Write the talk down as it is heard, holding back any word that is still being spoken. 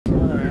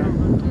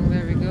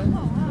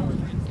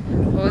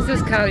What's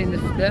this carrying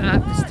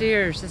up the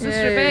stairs? Is this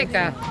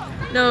Rebecca?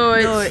 No,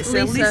 it's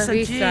Lisa.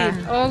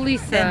 Lisa. Oh,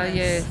 Lisa, Inverness.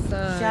 yes.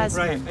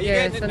 Jasmine.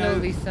 Yes, I know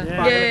Lisa.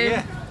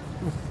 Yeah.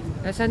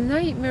 It's a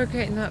nightmare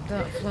getting up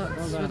that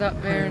flux with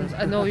that burns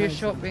and all your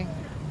shopping.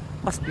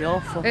 Must be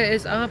awful. It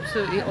is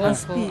absolutely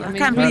awful. I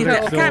can't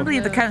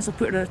believe the council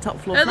put it on the top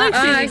floor. It looks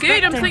really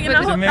good. I'm thinking,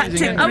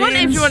 I want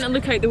everyone to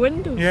look out the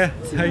windows. Yeah,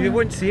 you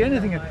won't see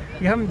anything.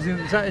 You haven't zoomed.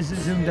 Is it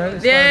zoomed out?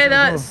 As Yeah,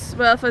 far as that's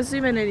well. If I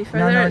zoom in any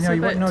further, no, it's a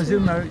you bit want to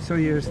zoom out so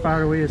you're as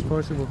far away as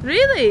possible.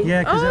 Really?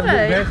 Yeah, because it'll look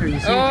better. You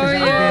see, because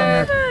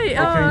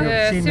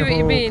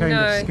it'll be in the whole kind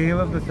of scale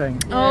of the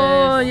thing.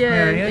 Oh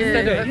yeah.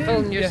 Instead of it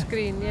filling your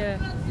screen,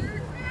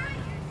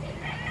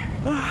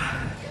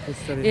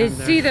 You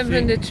see them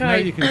when they try. Now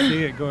you can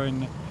see it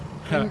going.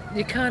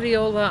 You carry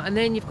all that, and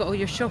then you've got all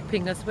your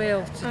shopping as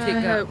well to take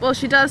out. Well,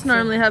 she does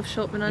normally have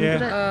shopping under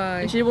it.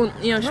 And she won't,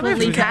 she won't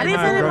leave carry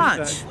very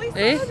much.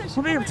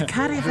 Won't be able to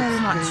carry very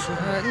much.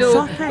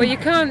 No, well you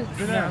can't.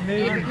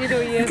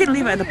 You can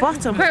leave it at the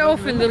bottom. Quite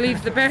often they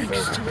leave the burn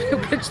because they'll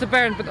pinch the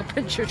burn, but they'll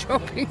pinch your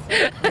shopping.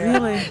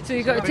 Really? So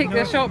you've got to take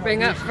the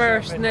shopping up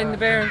first, and then the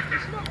burn.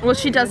 Well,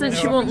 she doesn't.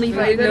 She won't leave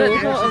it at the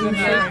bottom.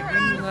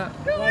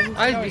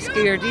 I'd be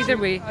scared either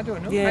way. I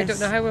don't know. Yes. I don't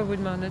know how I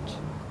would manage.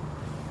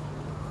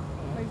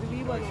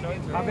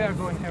 I better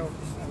go and help.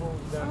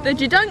 Did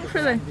you dunk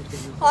for them?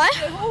 What?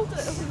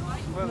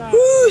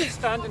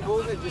 Stand and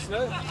hold it just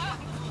now.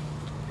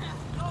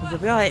 You'll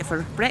be alright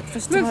for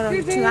breakfast tomorrow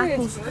with 2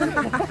 apples.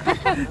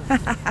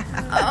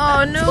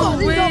 Oh no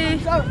way!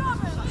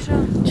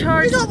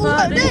 Charge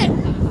battery.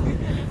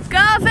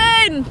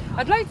 Gavin!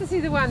 I'd like to see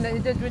the one that he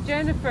did with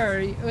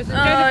Jennifer. Was it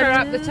Jennifer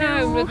up the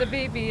town with the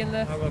baby and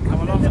the...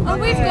 Oh,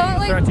 we've got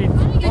like... Did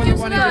you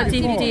see that?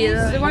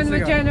 DVD. The one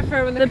with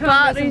Jennifer when the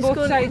battery's both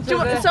going... sides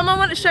Do someone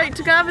want to shout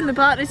to Gavin? The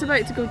battery's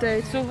about to go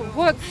dead. So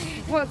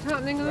what's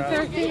happening on the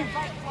 13th?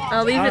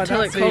 I'll leave it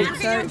till it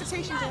clocks out.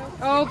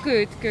 Oh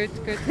good. I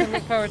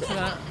look forward to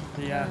that.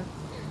 Yeah.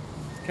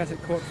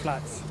 Cassette Court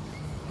Flats.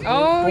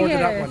 Oh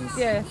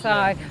yes,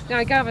 aye.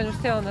 Now Gavin was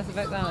telling us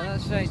about that,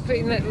 that's right.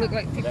 Putting it look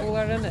like people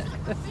are in it.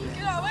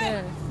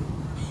 Yeah.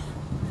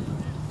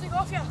 Take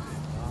off, yeah.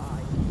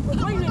 We're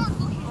behind me. I'm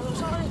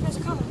sorry, there's a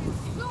camera.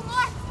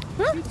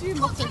 You do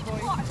mutter, boy.